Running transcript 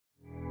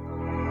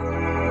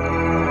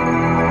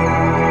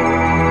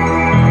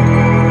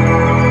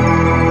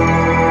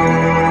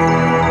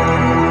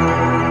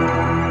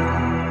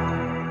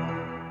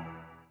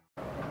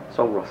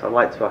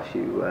like to ask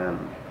you,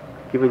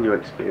 given your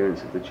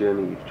experience of the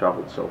journey you've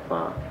travelled so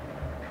far,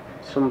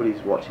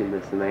 somebody's watching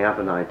this and they have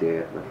an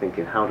idea and they're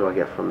thinking, how do I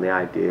get from the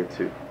idea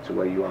to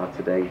where you are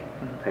today,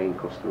 paying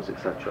customers,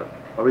 etc.,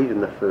 or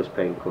even the first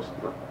paying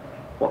customer?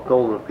 What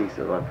golden piece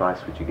of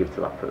advice would you give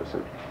to that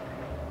person?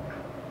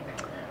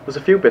 There's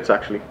a few bits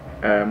actually.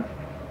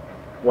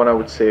 One, I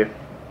would say,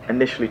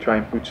 initially try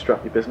and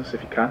bootstrap your business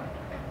if you can,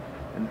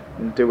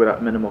 and do it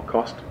at minimal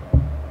cost.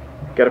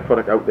 Get a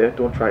product out there,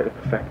 don't try to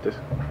perfect it,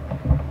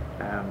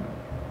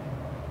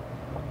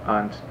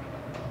 and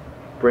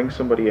bring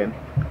somebody in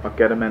or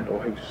get a mentor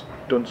who's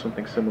done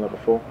something similar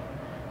before,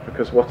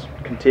 because what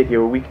can take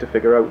you a week to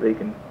figure out, they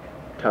can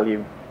tell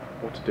you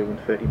what to do in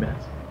 30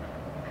 minutes.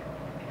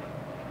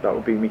 That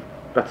would be me.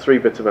 That's 3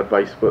 bits of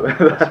advice, but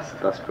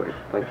that's great.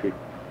 Thank you.